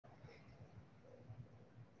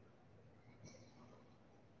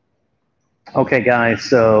Okay, guys,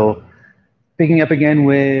 so picking up again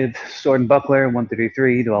with Sword and Buckler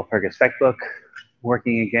 133, the Walpurgis Spec book,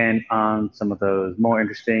 working again on some of those more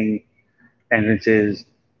interesting entrances.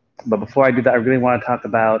 But before I do that, I really want to talk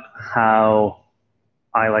about how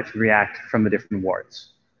I like to react from the different wards.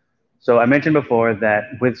 So I mentioned before that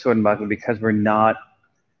with Sword and Buckler, because we're not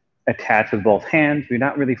attached with both hands, we're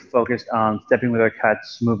not really focused on stepping with our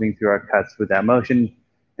cuts, moving through our cuts with that motion.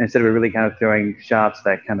 Instead, we're really kind of throwing shots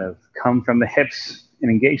that kind of come from the hips and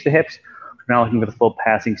engage the hips. We're not looking for the full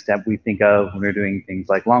passing step we think of when we're doing things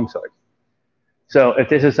like longsword. So if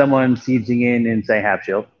this is someone sieging in say, half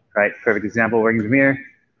shield, right? Perfect example working from here.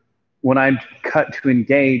 When I cut to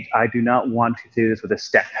engage, I do not want to do this with a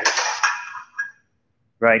step,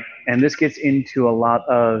 right? And this gets into a lot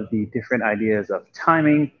of the different ideas of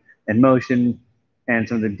timing and motion and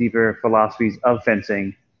some of the deeper philosophies of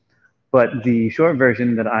fencing. But the short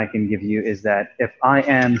version that I can give you is that if I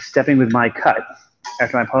am stepping with my cut,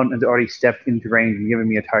 after my opponent has already stepped into range and given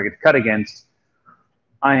me a target to cut against,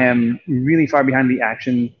 I am really far behind the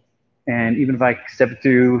action. And even if I step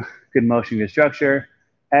through good motion to structure,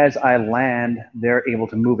 as I land, they're able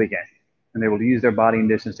to move again. And they're able to use their body and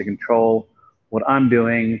distance to control what I'm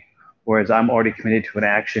doing, whereas I'm already committed to an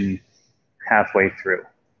action halfway through.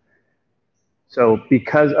 So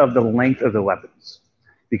because of the length of the weapons,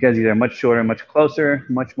 because these are much shorter, much closer,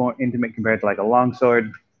 much more intimate compared to like a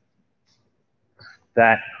longsword,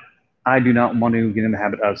 that I do not want to get in the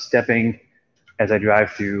habit of stepping as I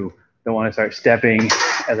drive through. Don't want to start stepping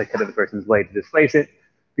as I cut at the person's blade to displace it,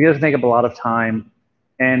 because it does take up a lot of time.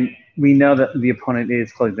 And we know that the opponent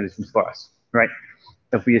is closing the distance for us, right?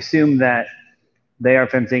 If we assume that they are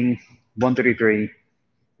fencing 133,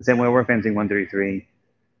 the same way we're fencing 133,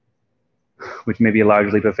 which may be a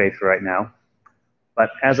large leap of faith for right now. But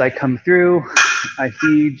as I come through, I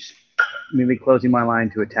siege, immediately closing my line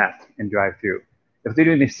to attack and drive through. If they're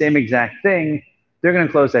doing the same exact thing, they're going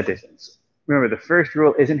to close that distance. Remember, the first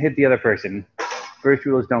rule isn't hit the other person. First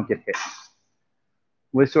rule is don't get hit.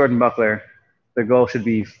 With Sword and Buckler, the goal should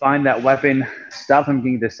be find that weapon, stop them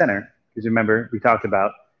getting to the center. Because remember, we talked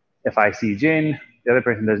about if I siege in, the other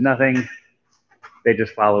person does nothing, they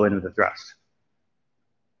just follow in with a thrust.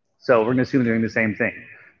 So we're going to assume they're doing the same thing.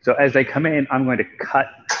 So as they come in, I'm going to cut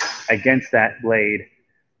against that blade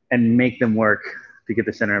and make them work to get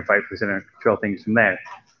the center and fight for the center and control things from there.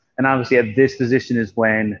 And obviously at this position is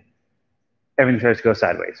when everything starts to go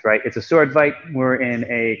sideways, right? It's a sword fight. We're in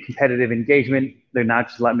a competitive engagement. They're not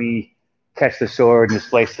just let me catch the sword and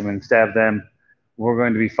displace them and stab them. We're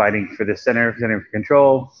going to be fighting for the center of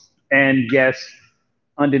control. And yes,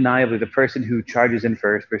 undeniably, the person who charges in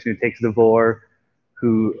first, person who takes the vor,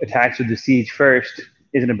 who attacks with the siege first,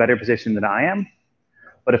 is in a better position than I am.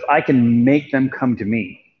 But if I can make them come to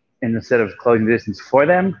me instead of closing the distance for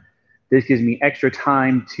them, this gives me extra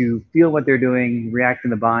time to feel what they're doing, react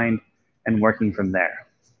in the bind, and working from there.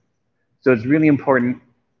 So it's really important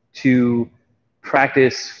to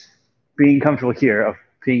practice being comfortable here of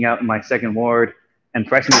being out in my second ward and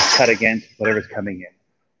pressing this cut against whatever's coming in.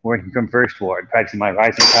 Working from first ward, practicing my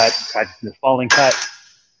rising cut, practicing the falling cut,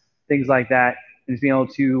 things like that, and just being able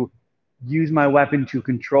to use my weapon to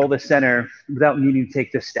control the center without needing to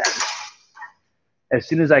take this step. As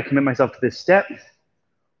soon as I commit myself to this step,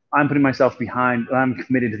 I'm putting myself behind, I'm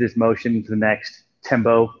committed to this motion, to the next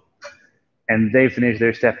tempo, and they finish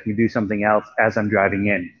their step and do something else as I'm driving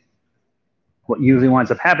in. What usually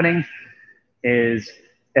winds up happening is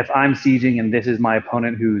if I'm sieging and this is my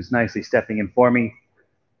opponent who's nicely stepping in for me,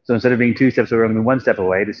 so instead of being two steps away, I'm only one step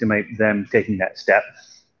away to simulate them taking that step.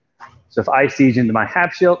 So if I siege into my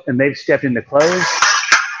half shield and they've stepped into close,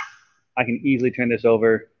 I can easily turn this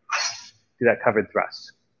over to that covered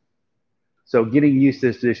thrust. So getting used to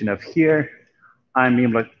this position of here, I'm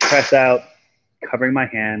able to press out, covering my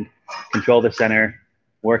hand, control the center,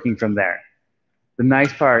 working from there. The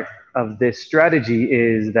nice part of this strategy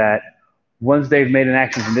is that once they've made an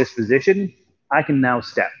action from this position, I can now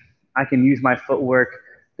step. I can use my footwork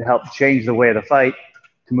to help change the way of the fight,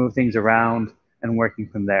 to move things around, and working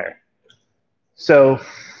from there. So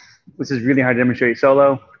this is really hard to demonstrate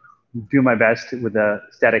solo. Do my best with the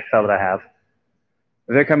static spell that I have.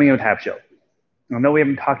 They're coming in with half shield. I know we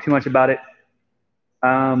haven't talked too much about it.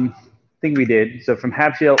 I think we did. So from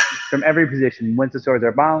half shield, from every position, once the swords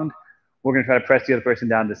are bound, we're going to try to press the other person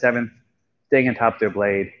down to 7th, staying on top of their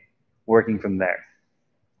blade, working from there.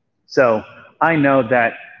 So I know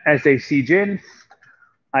that as they siege in,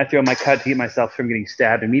 I throw my cut to keep myself from getting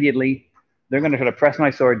stabbed immediately. They're going to try to press my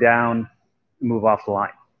sword down and move off the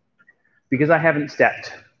line. Because I haven't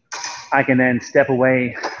stepped, I can then step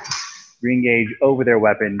away, re-engage over their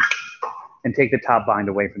weapon, and take the top bind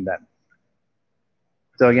away from them.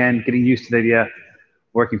 So again, getting used to the idea,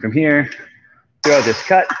 working from here, throw this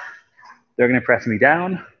cut. They're going to press me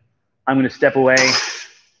down. I'm going to step away,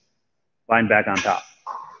 line back on top.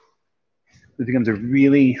 This becomes a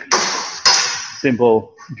really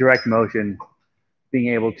simple, direct motion,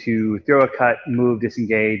 being able to throw a cut, move,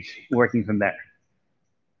 disengage, working from there.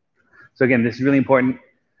 So again, this is really important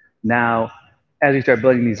now as we start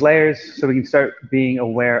building these layers, so we can start being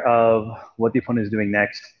aware of what the opponent is doing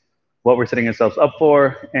next, what we're setting ourselves up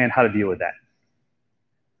for, and how to deal with that.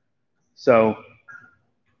 So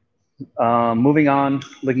moving on,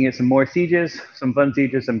 looking at some more sieges, some fun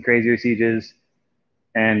sieges, some crazier sieges,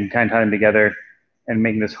 and kind of tying them together and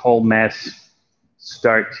making this whole mess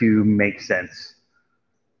start to make sense.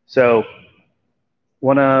 So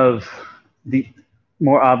one of the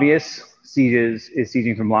more obvious sieges is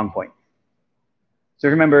sieging from Longpoint. So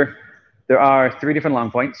remember, there are 3 different long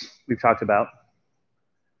points we've talked about.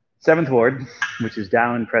 7th ward, which is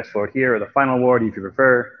down, press forward here, or the final ward, if you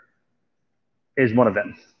prefer, is one of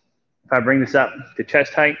them. If I bring this up to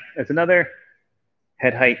chest height, that's another.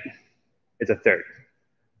 Head height is a third.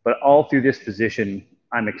 But all through this position,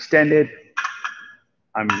 I'm extended,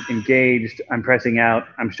 I'm engaged, I'm pressing out,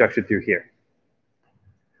 I'm structured through here.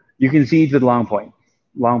 You can siege with Longpoint.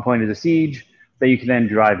 Longpoint is a siege that you can then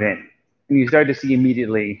drive in. And you start to see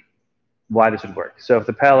immediately why this would work. So if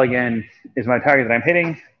the PAL, again, is my target that I'm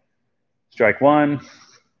hitting, strike 1,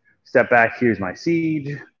 step back, here's my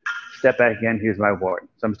siege, step back again, here's my ward.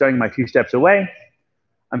 So I'm starting my 2 steps away.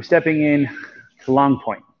 I'm stepping in to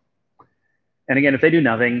Longpoint. And again, if they do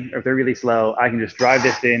nothing, or if they're really slow, I can just drive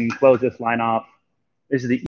this in, close this line off. This is the